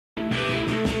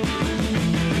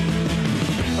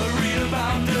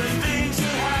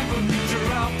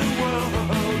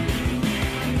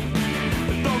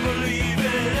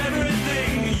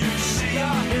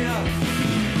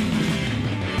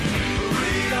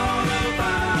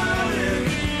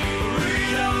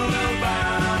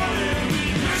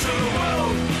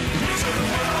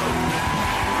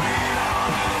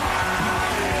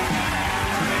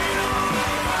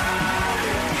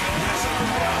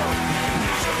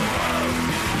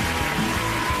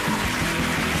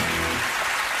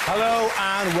Hello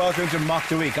and welcome to Mock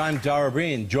the Week. I'm Dara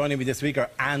Breen. Joining me this week are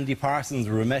Andy Parsons,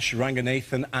 Ramesh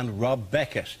Ranganathan and Rob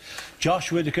Beckett,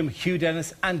 Josh Widdicombe, Hugh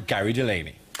Dennis and Gary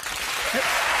Delaney.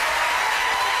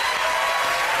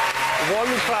 One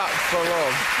clap for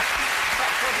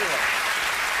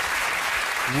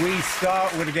Rob. We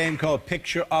start with a game called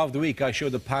Picture of the Week. I show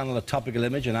the panel a topical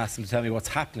image and ask them to tell me what's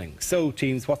happening. So,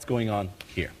 teams, what's going on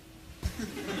here?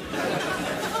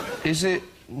 Is it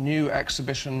new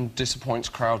exhibition disappoints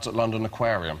crowds at London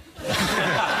Aquarium?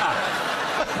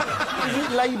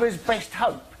 Isn't Labour's best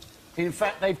hope? In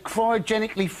fact, they've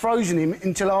cryogenically frozen him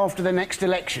until after the next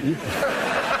election.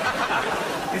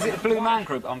 Is it Blue Man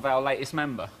Group unveil latest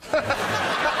member?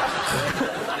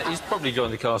 He's probably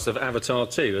joined the cast of Avatar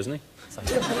 2, hasn't he?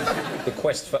 The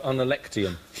quest for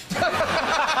unelectium.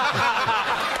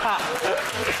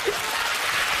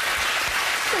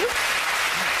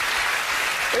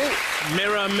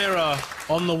 Mirror, mirror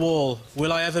on the wall,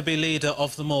 will I ever be leader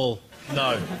of them all?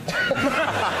 No.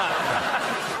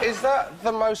 Is that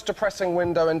the most depressing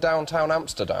window in downtown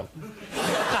Amsterdam?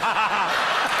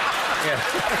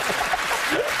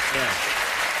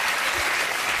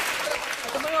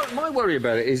 My worry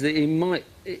about it is that he might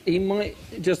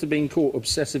just have been caught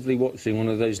obsessively watching one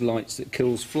of those lights that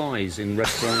kills flies in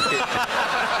restaurant kitchens.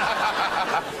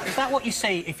 Is that what you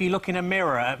see if you look in a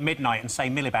mirror at midnight and say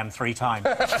Miliband 3 times?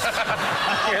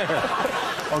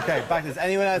 OK, back to this.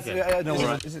 Anyone else?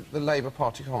 No, Is it the Labour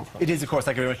Party conference? It is, of course.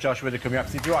 Thank you very much, Josh Widdicombe. You're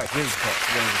absolutely right. It is, of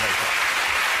course.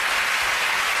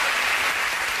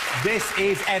 This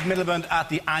is Ed Miliband at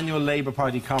the annual Labour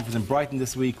Party conference in Brighton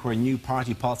this week, where new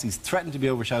party policies threaten to be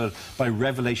overshadowed by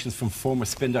revelations from former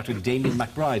spin doctor Damien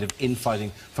McBride of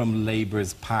infighting from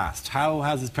Labour's past. How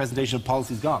has his presentation of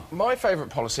policies gone? My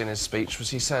favourite policy in his speech was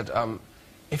he said,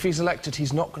 if he's elected,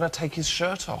 he's not going to take his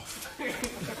shirt off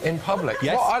in public.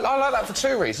 Yes. Well, I like that for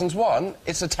two reasons. One,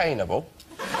 it's attainable.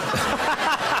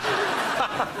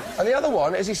 And the other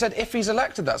one is he said if he's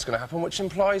elected, that's going to happen, which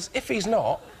implies if he's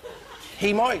not,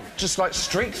 he might just, like,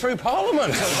 streak through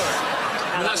Parliament.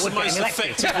 And that's the most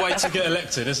effective way to get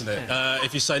elected, isn't it?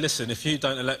 If you say, listen, if you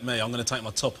don't elect me, I'm going to take my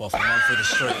top off and run through the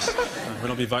streets. We'll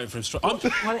not be voting for him straight.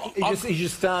 You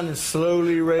just stand and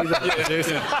slowly raise up. Coming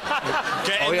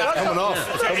off.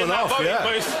 It's coming off,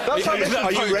 yeah.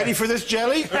 Are you ready for this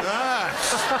jelly?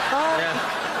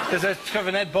 There's a kind of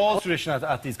an Ed Balls tradition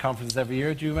at these conferences every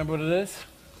year. Do you remember what it is?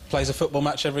 Plays a football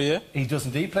match every year? He does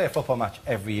indeed play a football match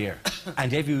every year.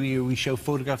 And every year we show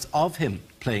photographs of him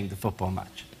playing the football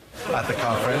match at the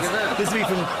conference. This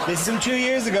is from 2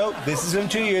 years ago. This is from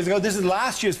 2 years ago. This is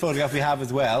last year's photograph we have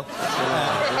as well.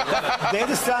 They're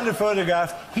the standard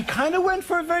photographs. He kind of went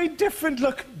for a very different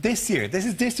look this year. This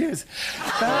is this year's.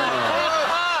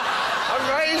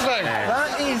 Amazing!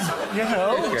 That is, you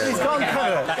know, he's gone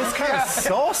it's kind of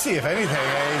saucy, if anything,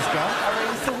 he's gone. I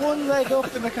mean, it's the one leg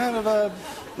up in a kind of a...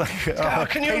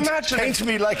 can you imagine? Paint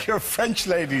me like your French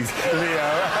ladies, Leo.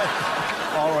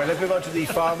 All right, let's move on to the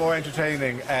far more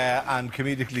entertaining and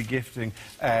comedically gifting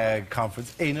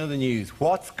conference. In other news,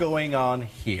 what's going on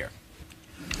here?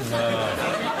 Is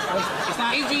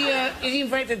he in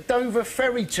fact at Dover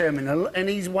ferry terminal and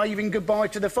he's waving goodbye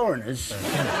to the foreigners?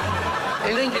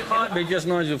 I think it might be just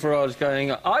Nigel Farage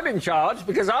going, I'm in charge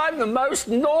because I'm the most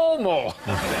normal.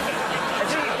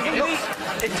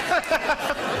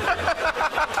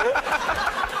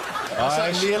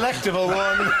 I'm the electable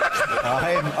one.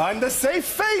 I'm the safe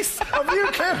face of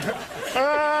UKIP.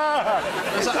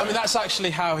 I mean, that's actually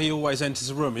how he always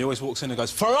enters a room. He always walks in and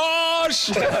goes,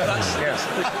 Farage! Yes.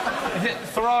 Is it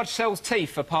Farage sells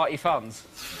teeth for party funds?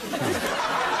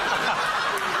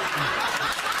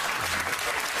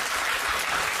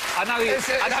 I know he did.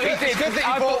 It's good that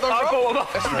you bought the I bought them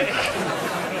off.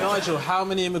 Nigel, how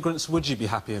many immigrants would you be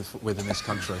happy with in this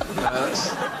country?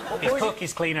 His cook,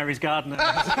 his cleaner, his gardener.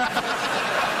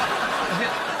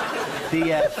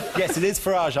 Yes, it is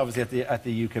Farage, obviously, at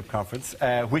the UKIP conference,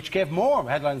 which gave more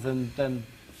headlines than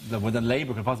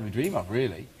Labour could possibly dream of,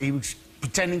 really. He was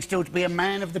pretending still to be a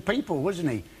man of the people, wasn't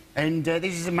he? And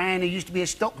this is a man who used to be a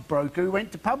stockbroker who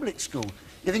went to public school.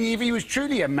 You think if he was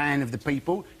truly a man of the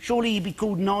people, surely he'd be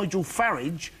called Nigel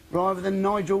Farage rather than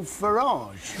Nigel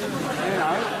Farage, you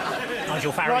know?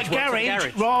 Nigel Farage Like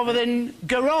garage rather than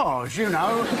garage, you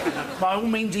know? By all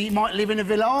means, he might live in a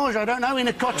village, I don't know, in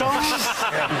a cottage.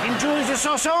 Enjoys a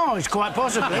sausage, quite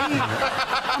possibly.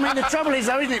 I mean, the trouble is,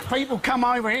 though, isn't it? People come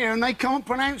over here and they can't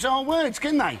pronounce our words,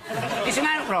 can they? It's an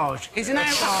outrage. It's an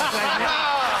outrage.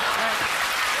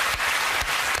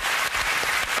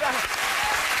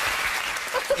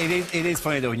 It is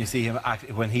funny, though, when you see him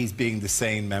act, when he's being the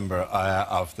sane member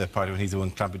of the party, when he's the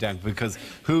one clamping down, because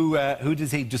who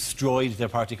does he destroyed their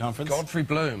party conference? Godfrey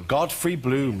Bloom. Godfrey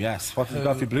Bloom, yes. What did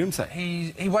Godfrey Bloom say?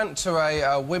 He went to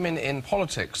a women in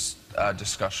politics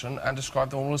discussion and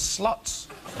described them all as sluts.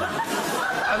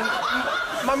 And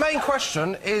my main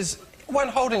question is, when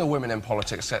holding a women in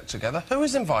politics get together, who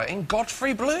is inviting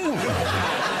Godfrey Bloom?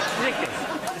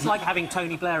 It's like having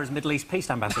Tony Blair as Middle East peace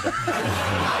ambassador.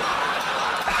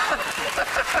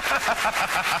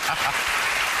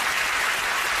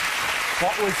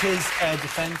 What was his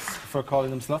defence for calling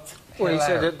them sluts? Well, he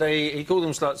said that he called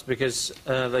them sluts because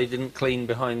they didn't clean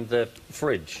behind the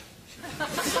fridge.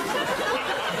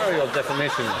 Very odd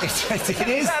definition. It is.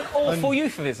 Is that an awful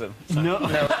euphemism? No.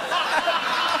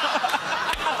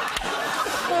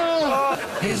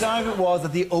 His argument was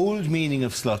that the old meaning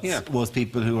of sluts was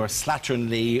people who are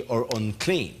slatternly or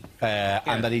unclean,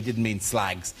 and that he didn't mean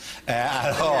slags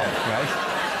at all,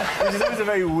 right? Which is always a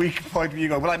very weak point when you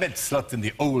go, well, I meant sluts in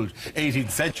the old 18th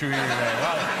century,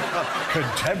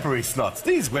 contemporary sluts.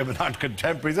 These women aren't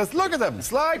contemporaries. Just look at them.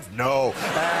 Slags? No.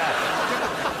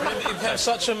 It had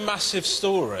such a massive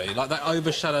story, like that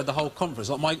overshadowed the whole conference.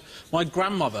 Like my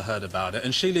grandmother heard about it,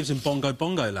 and she lives in Bongo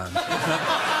Bongo land.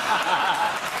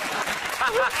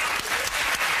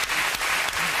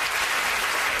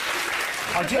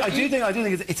 I do think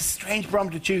it's a strange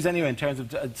barometer to choose anyway in terms of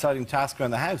deciding tasks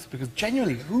around the house, because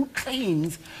genuinely, who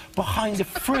cleans behind the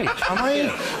fridge? Have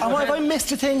I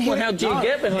missed a thing here? Well, how do you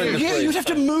get behind the fridge? You'd have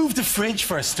to move the fridge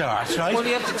for a start, right? Well,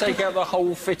 you have to take out the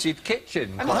whole fitted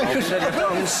kitchen. Is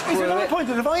another point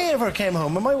that if I ever came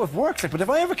home, and my wife works it, but if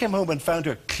I ever came home and found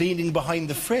her cleaning behind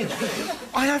the fridge,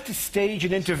 I'd have to stage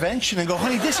an intervention and go,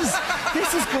 honey, this is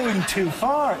going too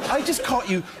far. I just caught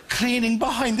you cleaning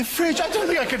behind the fridge. I don't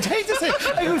think I can take this.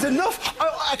 It was enough.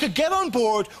 I could get on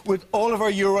board with all of our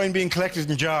urine being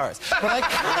collected in jars, but I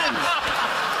can't.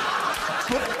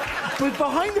 But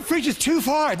behind the fridge is too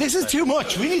far. This is too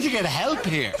much. We need to get help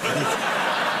here.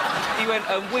 He went,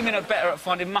 women are better at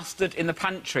finding mustard in the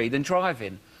pantry than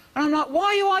driving. And I'm like, why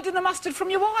are you hiding the mustard from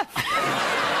your wife?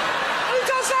 Who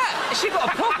does that? Has she got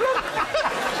a problem?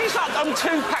 She's like on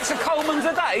 2 packs of Coleman's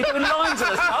a day, doing lines of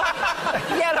the stuff.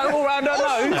 Yellow all round her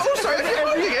nose. Also,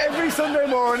 every Sunday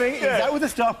morning, he's out with a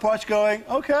stopwatch going,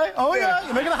 OK, oh yeah,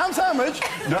 you're making a ham sandwich?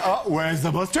 No, where's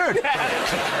the mustard?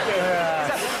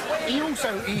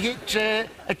 He hit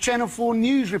a Channel 4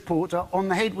 news reporter on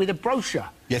the head with a brochure.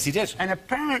 Yes, he did. And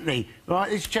apparently, right,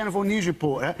 this Channel 4 news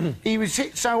reporter, he was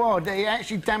hit so hard that he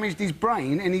actually damaged his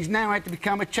brain, and he's now had to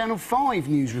become a Channel 5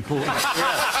 news reporter. So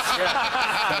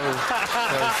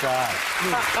sad.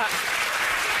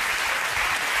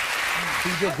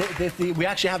 We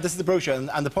actually have, this is the brochure,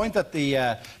 and the point that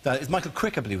is Michael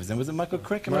Crick, I believe, was it Michael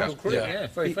Crick? Michael Crick, yeah,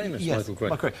 very famous, yes,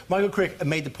 Michael Crick. Michael Crick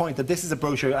made the point that this is a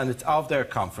brochure, and it's of their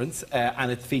conference, and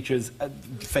it features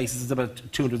faces, about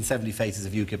 270 faces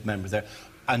of UKIP members there,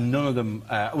 and none of them,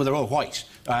 well, they're all white.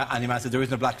 And he said, there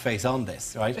isn't a black face on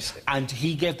this, right? And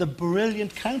he gave the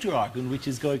brilliant counter-argument, which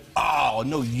is going, oh,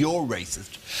 no, you're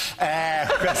racist.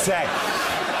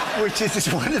 Which is just,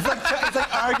 it's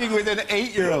like arguing with an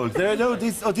 8-year-old. No,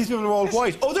 these people are all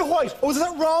white. Oh, they're white. Oh, is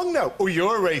that wrong now? Oh,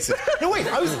 you're racist. No, wait,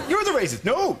 you're the racist.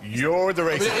 No, you're the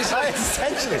racist.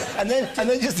 Essentially. And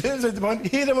then just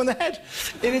hit him on the head.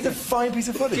 It is a fine piece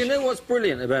of footage. Do you know what's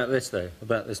brilliant about this, though,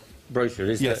 about this brochure,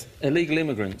 is that illegal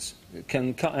immigrants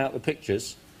can cut out the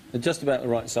pictures at just about the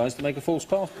right size to make a false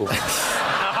passport.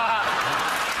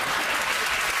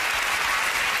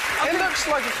 It looks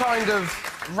like a kind of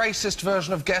racist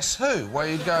version of Guess Who, where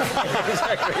you'd go...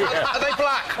 Exactly, yeah. Are they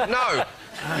black? No.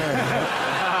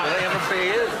 Do they have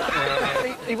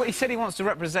a beard? He said he wants to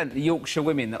represent the Yorkshire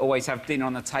women that always have dinner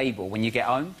on the table when you get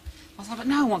home. I was like, but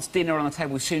no one wants dinner on the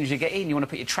table as soon as you get in. You want to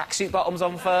put your tracksuit bottoms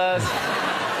on first,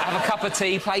 have a cup of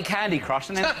tea, play Candy Crush,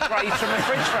 and then graze from the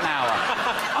fridge for an hour.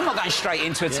 I'm not going straight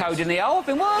into a toad in the hole. I've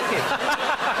been working.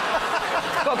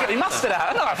 Got to get my mustard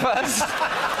out, haven't I, first?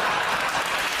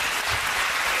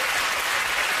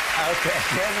 OK,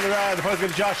 end of the round. The post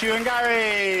goes to Josh, you and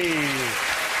Gary.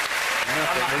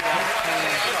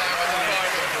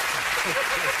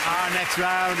 Our next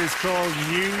round is called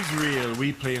Newsreel.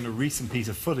 We play in a recent piece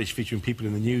of footage featuring people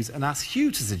in the news and ask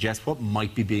Hugh to suggest what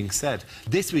might be being said.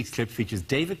 This week's clip features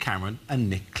David Cameron and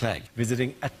Nick Clegg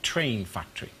visiting a train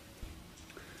factory.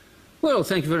 Well,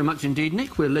 thank you very much indeed,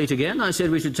 Nick. We're late again. I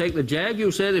said we should take the jag. You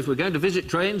said if we're going to visit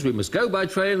trains, we must go by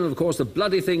train, and of course the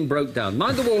bloody thing broke down.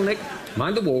 Mind the wall, Nick.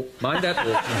 Mind the wall. Mind that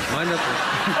wall. Mind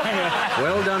that wall.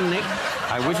 Well done, Nick.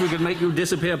 I wish we could make you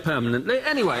disappear permanently.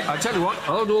 Anyway, I tell you what,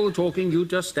 I'll do all the talking. You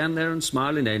just stand there and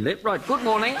smile inanely. Right, good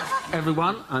morning,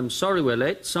 everyone. I'm sorry we're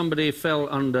late. Somebody fell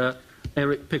under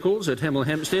Eric Pickles at Hemel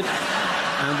Hempstead,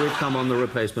 and we've come on the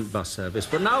replacement bus service.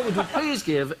 But now, would you please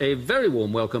give a very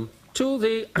warm welcome to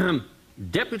the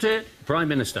Deputy Prime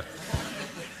Minister.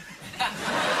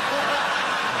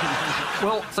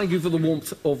 Well, thank you for the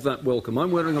warmth of that welcome. I'm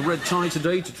wearing a red tie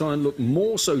today to try and look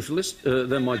more socialist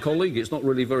than my colleague. It's not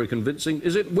really very convincing,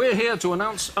 is it? We're here to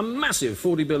announce a massive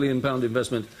 £40 billion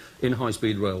investment in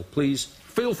high-speed rail. Please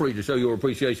feel free to show your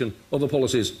appreciation of the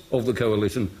policies of the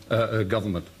coalition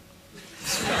government.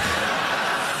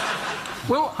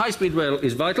 Well, high-speed rail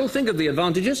is vital. Think of the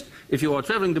advantages. If you are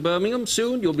travelling to Birmingham,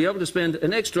 soon you'll be able to spend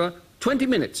an extra 20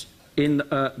 minutes in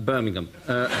Birmingham.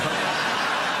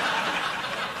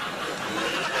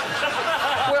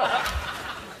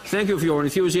 Thank you for your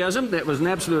enthusiasm. That was an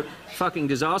absolute fucking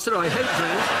disaster. I hate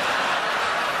trains.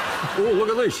 Oh, look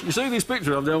at this. You see this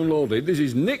picture I've downloaded? This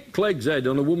is Nick Clegg's head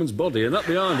on a woman's body, and up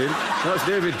behind him, that's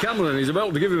David Cameron. He's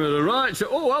about to give him a right shot.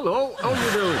 Oh, hello. How are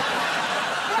you doing?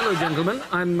 Hello, gentlemen.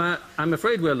 I'm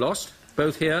afraid we're lost,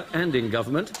 both here and in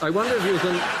government. I wonder if you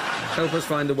can help us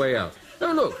find a way out.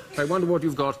 Oh, look. I wonder what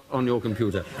you've got on your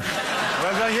computer.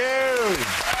 Well done, you.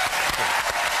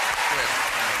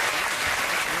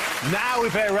 Now we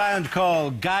play a round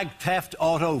called Gag Theft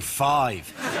Auto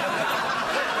 5.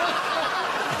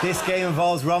 This game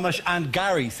involves Romesh and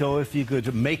Gary, so if you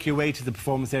could make your way to the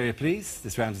performance area, please.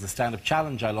 This round is a stand-up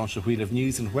challenge. I launch the wheel of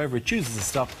news, and whoever chooses to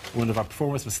stop, one of our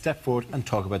performers must step forward and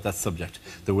talk about that subject.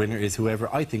 The winner is whoever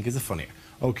I think is the funnier.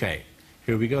 OK,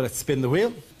 here we go. Let's spin the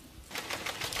wheel.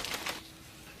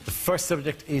 The first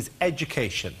subject is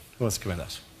education. Who wants to come in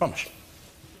that? Romesh.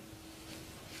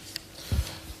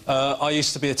 I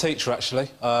used to be a teacher, actually.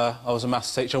 I was a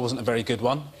maths teacher. I wasn't a very good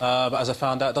one. But as I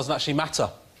found out, it doesn't actually matter.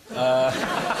 You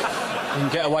can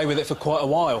get away with it for quite a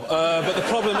while. But the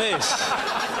problem is,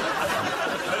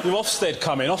 with Ofsted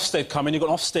coming, you've got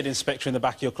an Ofsted inspector in the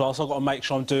back of your class. I've got to make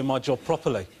sure I'm doing my job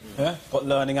properly. Yeah? Got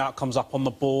learning outcomes up on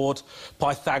the board,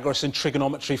 Pythagoras and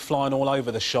trigonometry flying all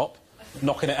over the shop,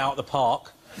 knocking it out the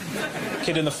park.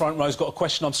 Kid in the front row's got a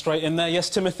question, I'm straight in there. Yes,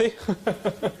 Timothy?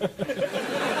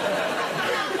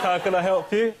 How can I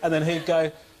help you? And then he'd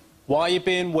go, why are you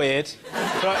being weird?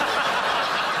 Right.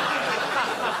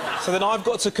 So then I've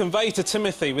got to convey to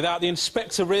Timothy, without the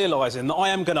inspector realising, that I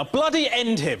am going to bloody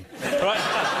end him. Right?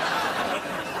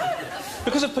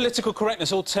 Because of political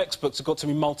correctness, all textbooks have got to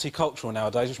be multicultural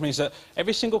nowadays, which means that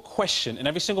every single question in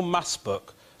every single maths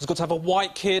book has got to have a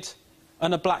white kid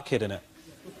and a black kid in it.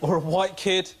 Or a white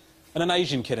kid and an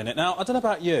Asian kid in it. Now, I don't know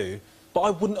about you, but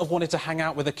I wouldn't have wanted to hang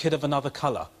out with a kid of another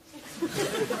colour.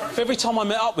 If every time I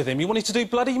met up with him, he wanted to do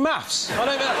bloody maths. I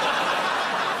don't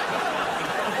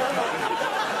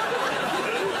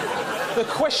know. The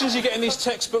questions you get in these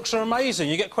textbooks are amazing.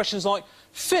 You get questions like,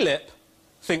 Philip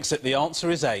thinks that the answer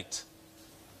is 8.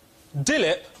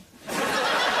 Dilip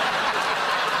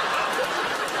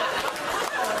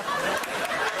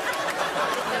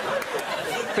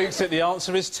thinks that the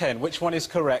answer is 10. Which one is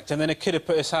correct? And then a kid would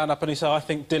put his hand up and he'd say, I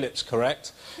think Dilip's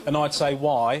correct. And I'd say,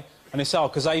 why? And he'd say, oh,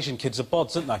 because Asian kids are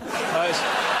bods, aren't they?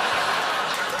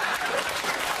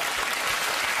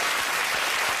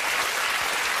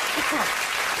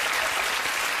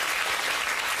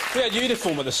 We had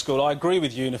uniform at the school. I agree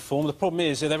with uniform. The problem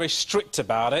is they're very strict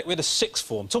about it. We had a sixth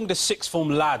form. Talking to sixth form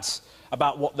lads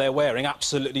about what they're wearing,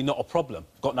 absolutely not a problem.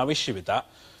 Got no issue with that.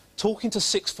 Talking to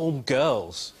sixth form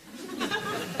girls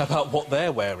about what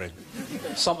they're wearing,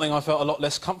 something I felt a lot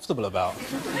less comfortable about.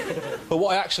 But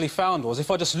what I actually found was, if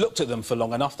I just looked at them for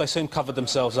long enough, they soon covered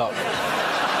themselves up.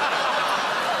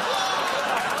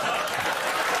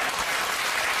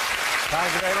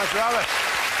 Thank you very much, Robert.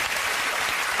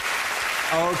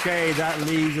 OK, that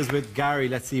leaves us with Gary.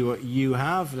 Let's see what you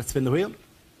have. Let's spin the wheel.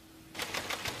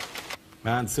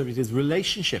 And the subject is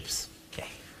relationships. OK.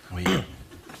 How are you?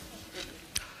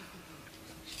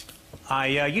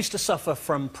 I used to suffer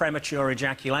from premature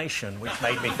ejaculation, which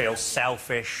made me feel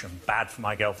selfish and bad for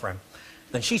my girlfriend.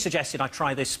 Then she suggested I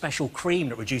try this special cream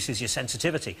that reduces your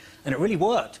sensitivity. And it really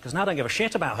worked, because now I don't give a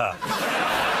shit about her.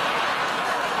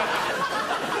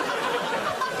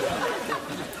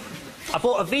 I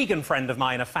bought a vegan friend of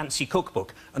mine a fancy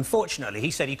cookbook. Unfortunately,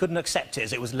 he said he couldn't accept it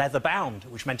as it was leather-bound,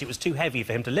 which meant it was too heavy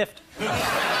for him to lift.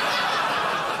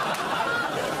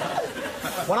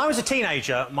 When I was a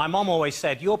teenager, my mum always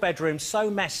said, your bedroom's so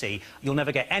messy, you'll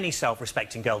never get any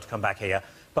self-respecting girl to come back here.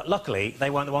 But luckily, they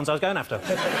weren't the ones I was going after.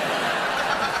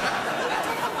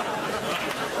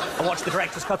 I watched the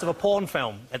director's cut of a porn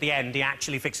film. At the end, he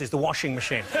actually fixes the washing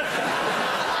machine.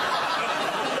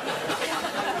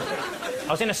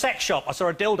 I was in a sex shop. I saw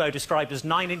a dildo described as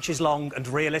 9 inches long and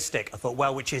realistic. I thought,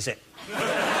 well, which is it?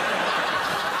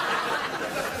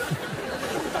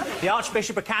 The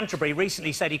Archbishop of Canterbury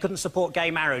recently said he couldn't support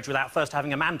gay marriage without first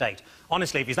having a mandate.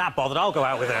 Honestly, if he's that bothered, I'll go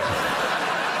out with him.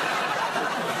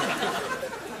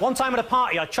 One time at a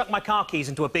party, I chucked my car keys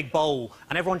into a big bowl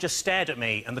and everyone just stared at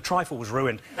me and the trifle was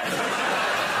ruined.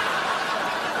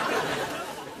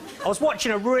 I was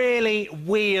watching a really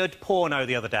weird porno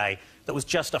the other day that was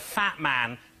just a fat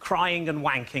man crying and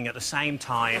wanking at the same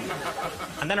time.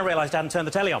 And then I realised I hadn't turned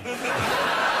the telly on. Thank you.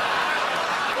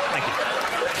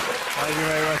 Thank you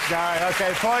very much, Gary.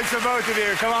 OK, points for both of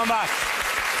you. Come on back.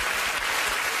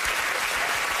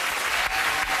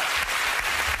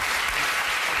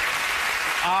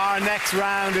 Our next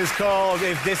round is called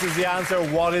If This Is the Answer,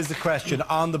 What Is the Question?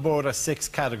 On the board are 6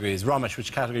 categories. Ramesh,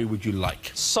 which category would you like?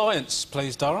 Science,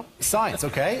 please, Dara. Science,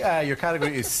 OK. Your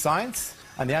category is science,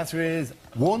 and the answer is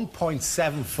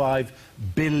 1.75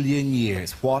 billion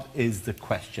years. What is the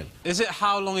question? Is it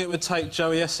how long it would take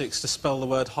Joey Essex to spell the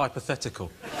word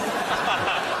hypothetical?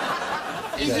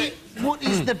 Is it what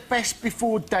is the best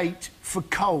before date for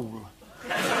coal?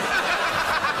 Is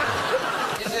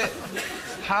it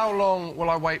how long will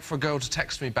I wait for a girl to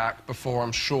text me back before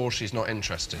I'm sure she's not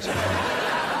interested? Is it...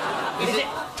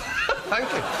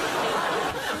 Thank you.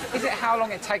 Is it how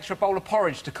long it takes for a bowl of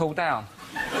porridge to cool down?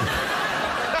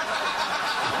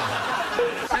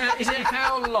 Is it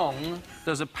how long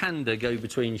does a panda go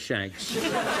between shags?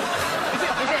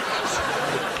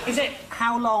 Is it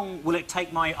how long will it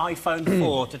take my iPhone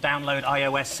 4 to download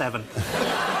iOS 7?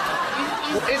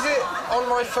 Is it on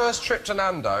my first trip to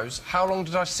Nando's, how long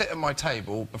did I sit at my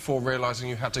table before realising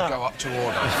you had to go up to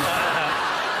order?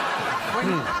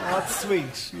 That's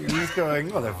sweet. He's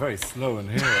going, oh, they're very slow in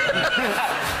here.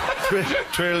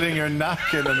 Twirling your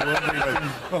napkin and wondering,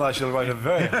 well, I shall write a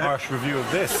very harsh review of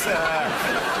this.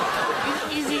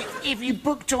 Is it if you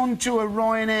booked onto a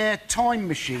Ryanair time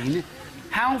machine,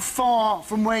 how far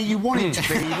from where you want it to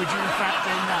be would you in fact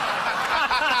end up?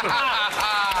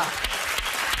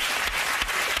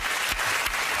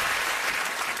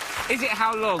 Is it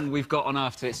how long we've got on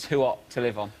Earth till it's too hot to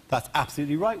live on? That's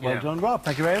absolutely right. Well done, Rob.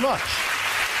 Thank you very much.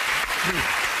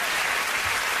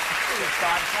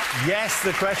 Yes,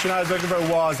 the question I was looking for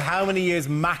was how many years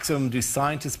maximum do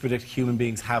scientists predict human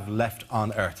beings have left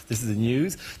on Earth? This is the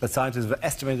news that scientists have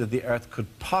estimated that the Earth could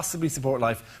possibly support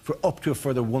life for up to a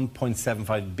further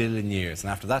 1.75 billion years. And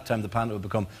after that time, the planet will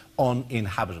become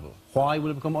uninhabitable. Why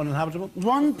will it become uninhabitable?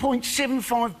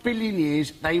 1.75 billion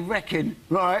years, they reckon,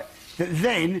 right, that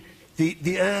then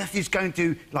the Earth is going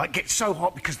to, like, get so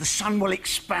hot because the sun will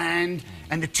expand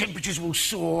and the temperatures will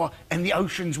soar and the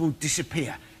oceans will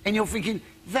disappear. And you're thinking,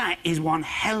 that is one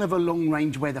hell of a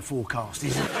long-range weather forecast,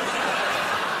 isn't it?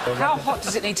 How hot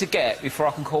does it need to get before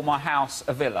I can call my house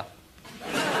a villa?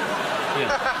 Yeah.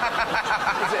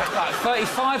 Is it like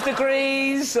 35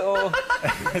 degrees, or...?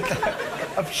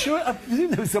 I presume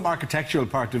there was some architectural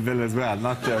part to Villa as well,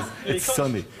 not just it's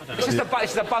sunny. It's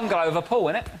just a bungalow with a pool,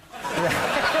 isn't it?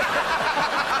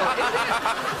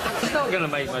 It's not going to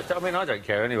make much... I mean, I don't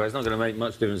care anyway. It's not going to make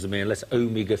much difference to me unless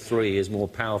omega-3 is more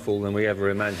powerful than we ever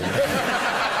imagined.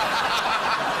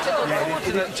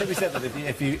 It should be said that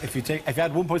if you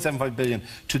add 1.75 billion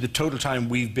to the total time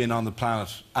we've been on the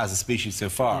planet as a species so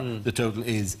far, the total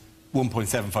is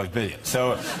 1.75 billion.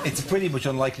 So it's pretty much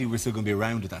unlikely we're still going to be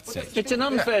around at that stage. It's an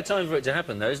unfair time for it to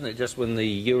happen, though, isn't it? Just when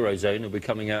the Eurozone will be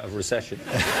coming out of recession.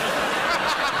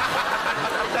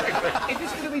 If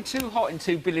it's going to be too hot in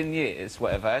 2 billion years,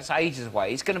 whatever, it's ages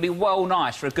away, it's going to be well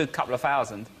nice for a good couple of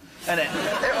thousand. And a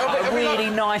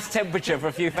really nice temperature for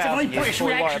a few thousand years. It's a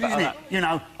very British reaction, isn't it? You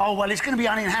know, oh, well, it's going to be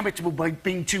uninhabitable by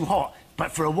being too hot,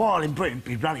 but for a while in Britain, it'd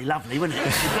be bloody lovely, wouldn't it?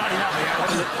 It'd be bloody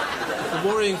lovely. The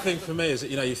worrying thing for me is that,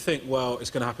 you know, you think, well,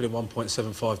 it's going to happen in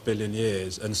 1.75 billion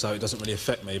years, and so it doesn't really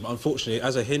affect me. But unfortunately,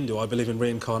 as a Hindu, I believe in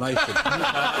reincarnation.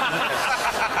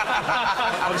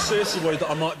 I'm seriously worried that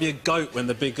I might be a goat when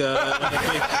the big... Fluey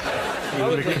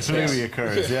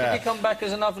occurs, yeah. Did you come back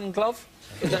as an oven glove?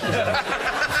 I'm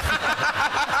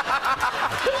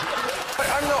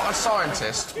not a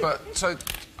scientist, but so...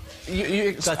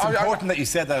 That's important that you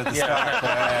said that at the start.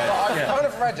 I've kind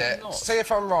of read it. See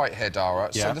if I'm right here, Dara.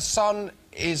 Yeah. So the sun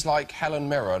is like Helen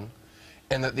Mirren,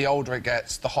 in that the older it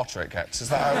gets, the hotter it gets. Is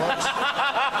that how it works?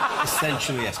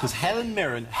 Essentially, yes, because Helen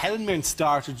Mirren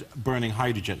started burning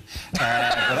hydrogen,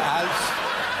 but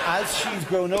as she's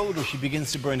grown older, she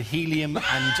begins to burn helium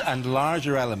and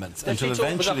larger elements until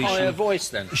eventually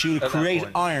she will create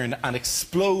iron and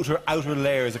explode her outer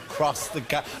layers across the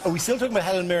gap. Are we still talking about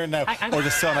Helen Mirren now, or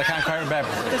the sun? I can't quite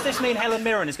remember. Does this mean Helen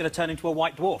Mirren is going to turn into a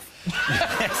white dwarf?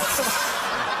 Yes.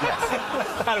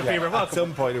 That would be At remarkable.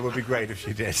 some point, it would be great if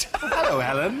she did. Hello,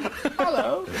 Helen.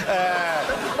 Hello.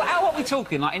 But how are we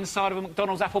talking? Like inside of a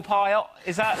McDonald's apple pie?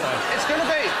 Is that... It's going to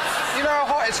be... You know how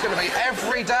hot it's going to be?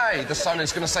 Every day the sun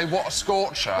is going to say, what a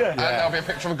scorcher. And there'll be a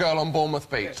picture of a girl on Bournemouth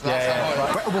Beach. That's how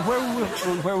hot it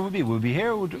is. Where will we be? Will we be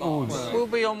here? Or We'll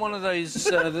be on one of those,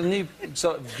 the new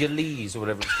sort of Gillies or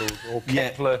whatever it's called, or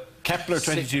Kepler. Kepler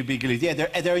 22b Gillies. Yeah,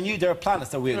 there are planets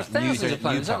that we... There are thousands of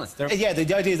planets, aren't there? Yeah,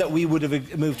 the idea is that we would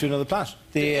have moved to another planet.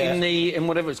 In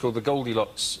whatever it's called, the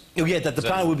Goldilocks. Oh, yeah, that the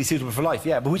planet would be suitable for life,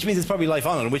 yeah. But which means it's probably life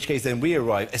on it, in which case then we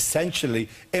arrive, essentially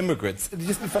immigrants. It'd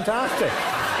just be fantastic.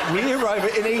 We arrive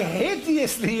in a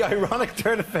hideously ironic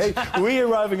turn of fate. We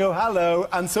arrive and go, hello,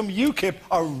 and some UKIP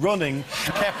are running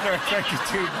Kepler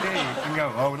 22b and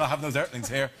go, oh, we're not having those Earthlings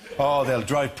here. Oh, they'll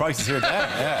drive prices here down,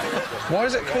 yeah. Why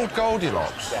is it called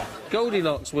Goldilocks?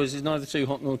 Goldilocks is neither too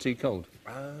hot nor too cold.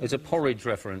 It's a porridge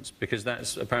reference, because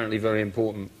that's apparently very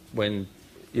important when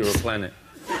you're a planet.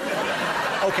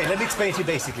 OK, let me explain to you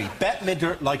basically. Bette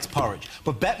Midler likes porridge,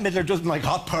 but Bette Midler doesn't like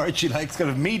hot porridge. She likes kind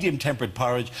of medium-tempered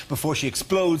porridge before she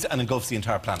explodes and engulfs the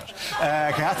entire planet.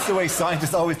 OK, that's the way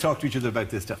scientists always talk to each other about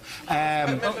this stuff.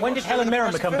 When did Helen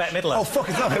Mirren become Bette Midler? Oh, fuck,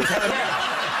 it's not. It was Helen Mirren.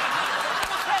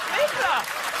 Midler!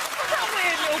 What's that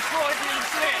weird little Freudian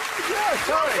slip? Yeah,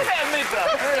 sorry.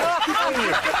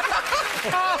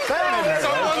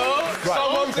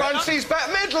 Someone fancies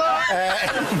Bette Midler!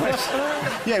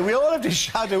 Yeah, we all have to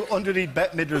shadow underneath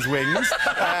Bette Midler's wings,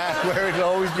 where it'll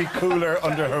always be cooler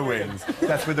under her wings.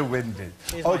 That's where the wind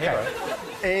is. OK.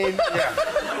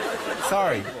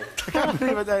 Sorry. I can't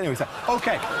believe it anyway.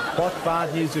 OK, what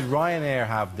bad news did Ryanair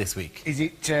have this week? Is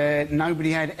it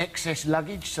nobody had excess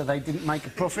luggage, so they didn't make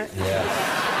a profit?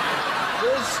 Yeah.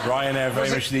 Ryanair, very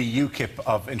much the UKIP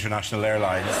of international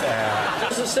airlines. It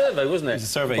was a survey, wasn't it? It was a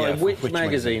survey, by yeah. Which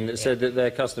magazine that said that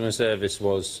their customer service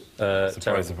was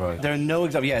terrible. Surprise. There are no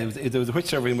examples. Yeah, there was a Which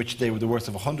survey in which they were the worst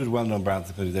of 100 well-known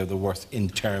brands. They were the worst in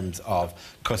terms of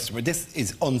customer. This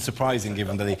is unsurprising,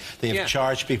 given that they have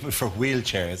charged people for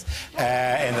wheelchairs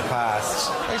in the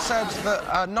past. They said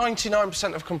that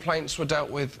 99% of complaints were dealt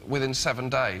with within 7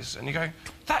 days. And you go,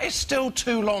 that is still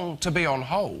too long to be on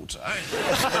hold.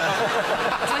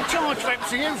 They charge for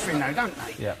absolutely everything, though, don't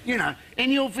they? Yeah. You know,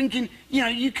 and you're thinking, you know,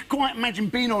 you could quite imagine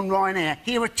being on Ryanair,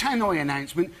 hear a tannoy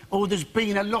announcement, or there's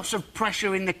been a loss of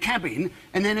pressure in the cabin,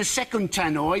 and then a second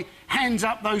tannoy hands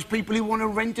up those people who want to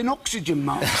rent an oxygen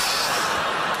mask.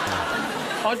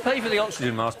 I'd pay for the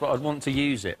oxygen mask, but I'd want to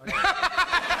use it.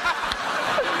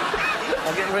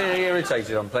 I get really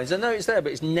irritated on planes. I know it's there,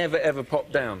 but it's never, ever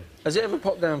popped down. Has it ever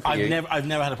popped down for you? I've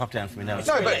never had it pop down for me, no.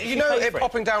 No, but you know it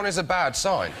popping down is a bad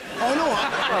sign. Oh, no.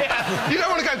 You don't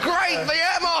want to go, great, the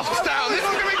air mask's down, this is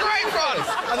going to be great fun!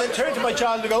 And then turn to my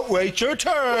child and go, wait your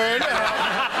turn.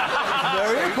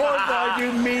 Very important that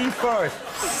you me first.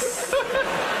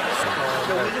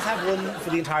 So we'll just have one for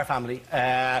the entire family.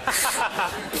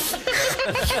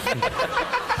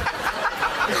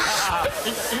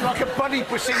 It's like a buddy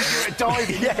procedure at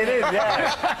diving. Yeah, it is,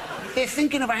 yeah. They're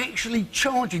thinking of actually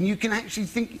charging. You can actually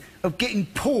think of getting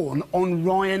porn on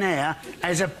Ryanair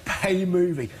as a pay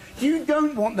movie. You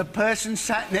don't want the person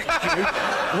sat next to you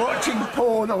watching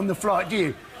porn on the flight, do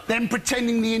you? Them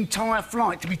pretending the entire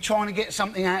flight to be trying to get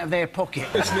something out of their pocket.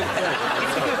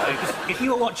 If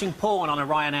you were watching porn on a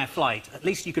Ryanair flight, at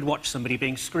least you could watch somebody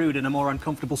being screwed in a more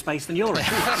uncomfortable space than you're in.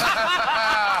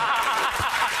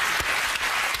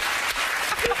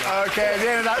 OK, at the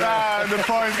end of that round, the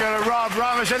point's go to Rob,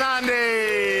 Ramesh and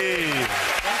Andy.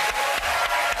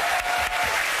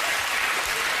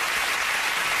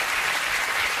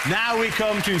 Now we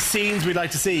come to scenes we'd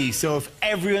like to see. So if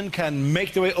everyone can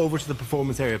make their way over to the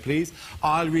performance area, please.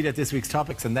 I'll read out this week's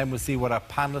topics and then we'll see what our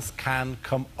panellists can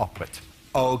come up with.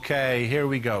 OK, here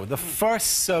we go. The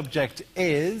first subject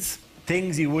is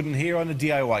things you wouldn't hear on a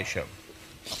DIY show.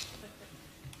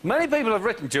 Many people have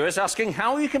written to us asking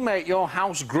how you can make your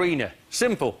house greener.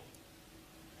 Simple.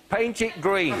 Paint it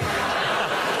green.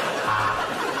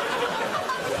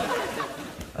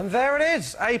 And there it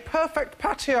is, a perfect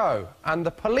patio, and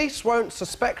the police won't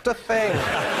suspect a thing.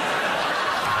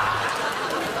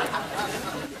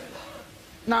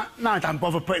 No, don't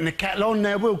bother putting the kettle on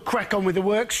there. We'll crack on with the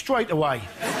work straight away.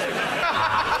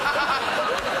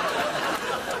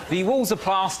 The walls are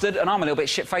plastered, and I'm a little bit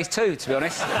shit-faced too, to be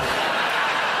honest.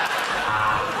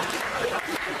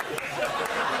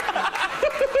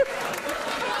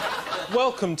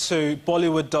 Welcome to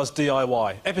Bollywood Does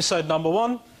DIY. Episode number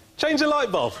 1, change a light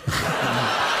bulb. I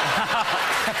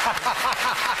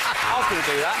was going to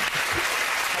do that.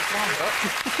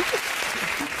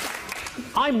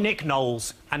 I'm Nick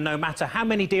Knowles, and no matter how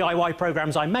many DIY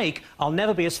programmes I make, I'll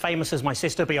never be as famous as my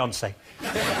sister Beyoncé.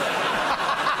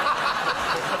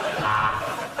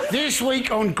 This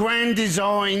week on Grand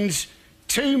Designs,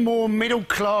 2 more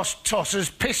middle-class tossers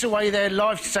piss away their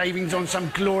life savings on some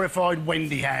glorified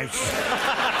Wendy house.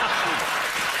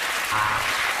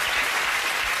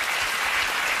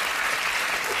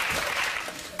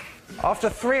 After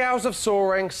 3 hours of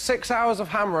sawing, 6 hours of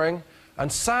hammering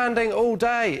and sanding all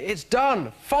day, it's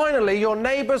done. Finally, your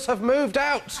neighbours have moved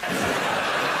out.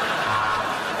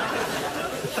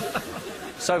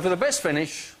 So for the best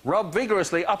finish, rub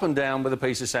vigorously up and down with a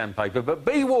piece of sandpaper, but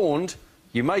be warned,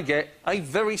 you may get a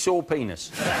very sore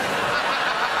penis.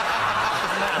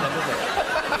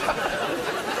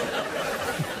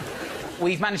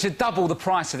 We've managed to double the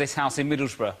price of this house in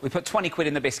Middlesbrough. We put 20 quid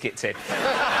in the biscuit tin.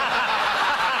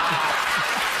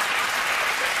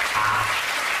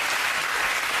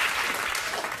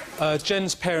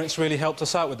 Jen's parents really helped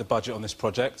us out with the budget on this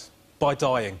project by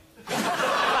dying.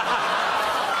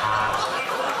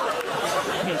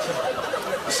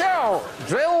 So,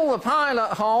 drill the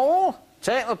pilot hole,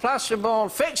 take the plasterboard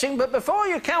fixing, but before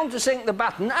you countersink the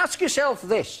batten, ask yourself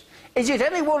this. Is it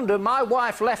any wonder my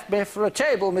wife left me for a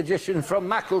table magician from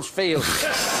Macclesfield?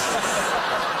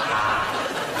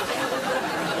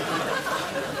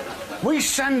 We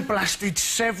sandblasted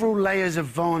several layers of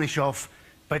varnish off,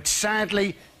 but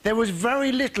sadly, there was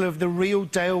very little of the real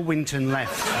Dale Winton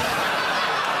left.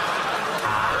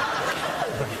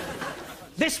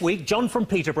 This week, John from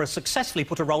Peterborough successfully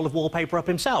put a roll of wallpaper up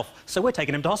himself, so we're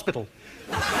taking him to hospital.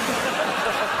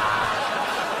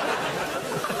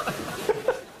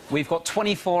 We've got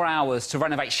 24 hours to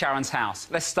renovate Sharon's house.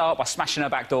 Let's start by smashing her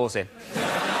back doors in.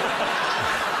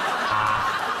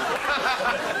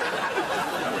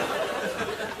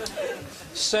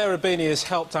 Sarah Beanie has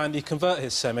helped Andy convert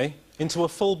his semi into a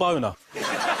full boner.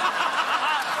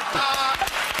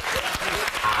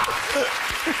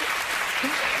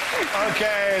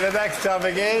 OK, the next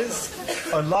topic is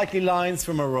unlikely lines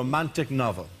from a romantic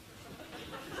novel.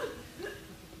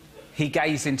 He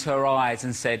gazed into her eyes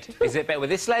and said, is it better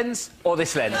with this lens or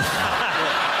this lens?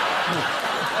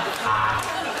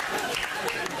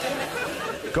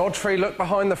 Godfrey looked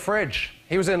behind the fridge.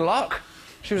 He was in luck.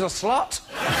 She was a slut.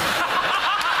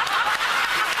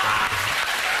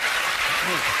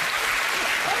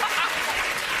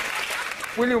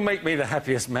 Will you make me the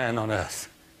happiest man on earth?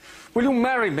 Will you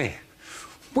marry me?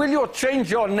 Will you change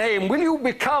your name? Will you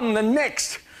become the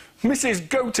next Mrs.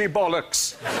 Goatee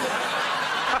Bollocks?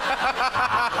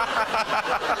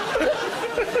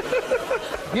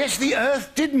 Yes, the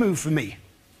Earth did move for me.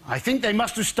 I think they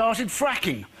must have started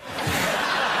fracking.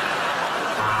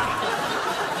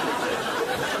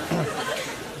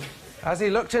 As he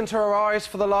looked into her eyes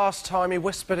for the last time, he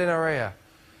whispered in her ear,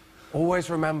 always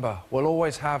remember, we'll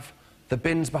always have the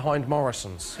bins behind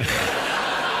Morrison's.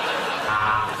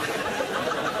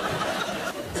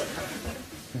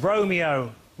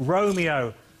 Romeo,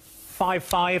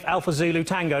 5-5, Alpha Zulu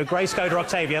Tango, Grey Skoda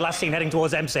Octavia, last seen heading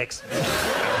towards M6.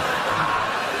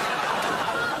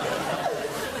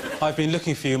 I've been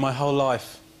looking for you my whole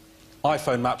life.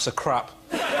 iPhone maps are crap.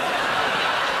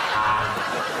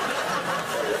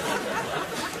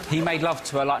 He made love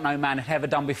to her like no man had ever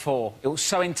done before. It was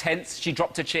so intense, she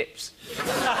dropped her chips.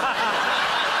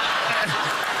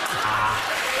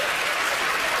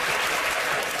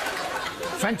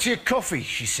 Fancy a coffee,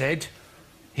 she said.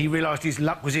 He realised his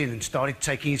luck was in and started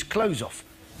taking his clothes off,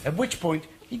 at which point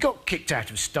he got kicked out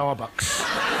of Starbucks.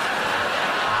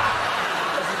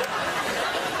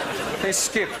 They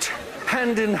skipped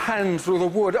hand in hand through the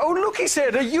wood. Oh, look, he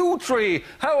said, a yew tree.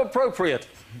 How appropriate.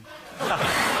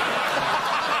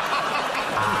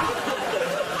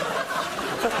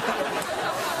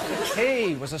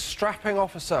 He was a strapping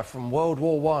officer from World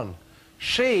War I.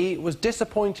 She was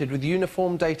disappointed with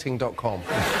uniformdating.com.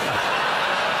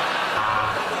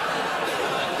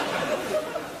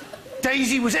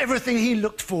 Daisy was everything he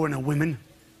looked for in a woman.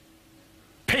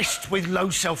 Pissed with low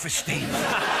self-esteem.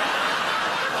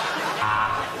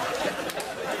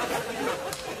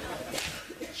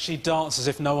 She danced as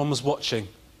if no one was watching,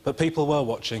 but people were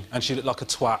watching, and she looked like a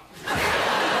twat.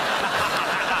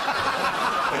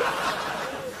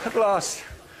 At last,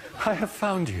 I have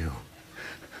found you.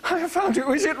 I have found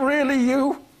you. Is it really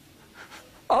you?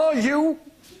 Are you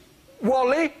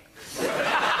Wally?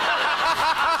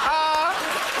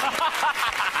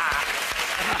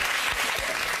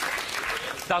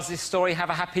 Does this story have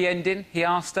a happy ending? He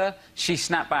asked her. She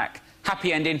snapped back.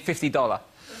 Happy ending, $50.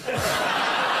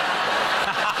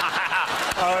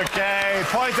 OK,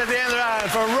 points at the end of the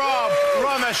round for Rob,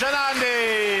 Romesh and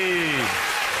Andy.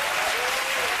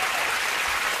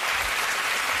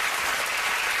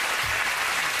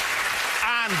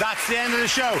 That's the end of the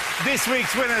show. This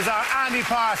week's winners are Andy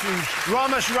Parsons,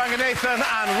 Ramesh Ranganathan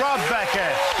and Rob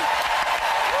Beckett.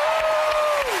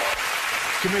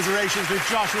 Commiserations with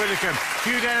Josh Widdicombe,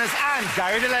 Hugh Dennis and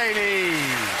Gary Delaney.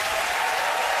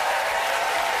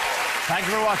 Thank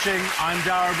you for watching. I'm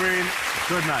Dara Breen.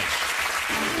 Good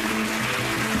night.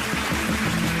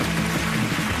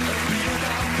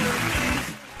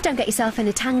 Don't get yourself in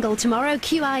a tangle tomorrow.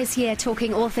 QI is here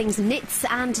talking all things knits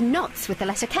and knots with the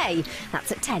letter K.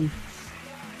 That's at 10.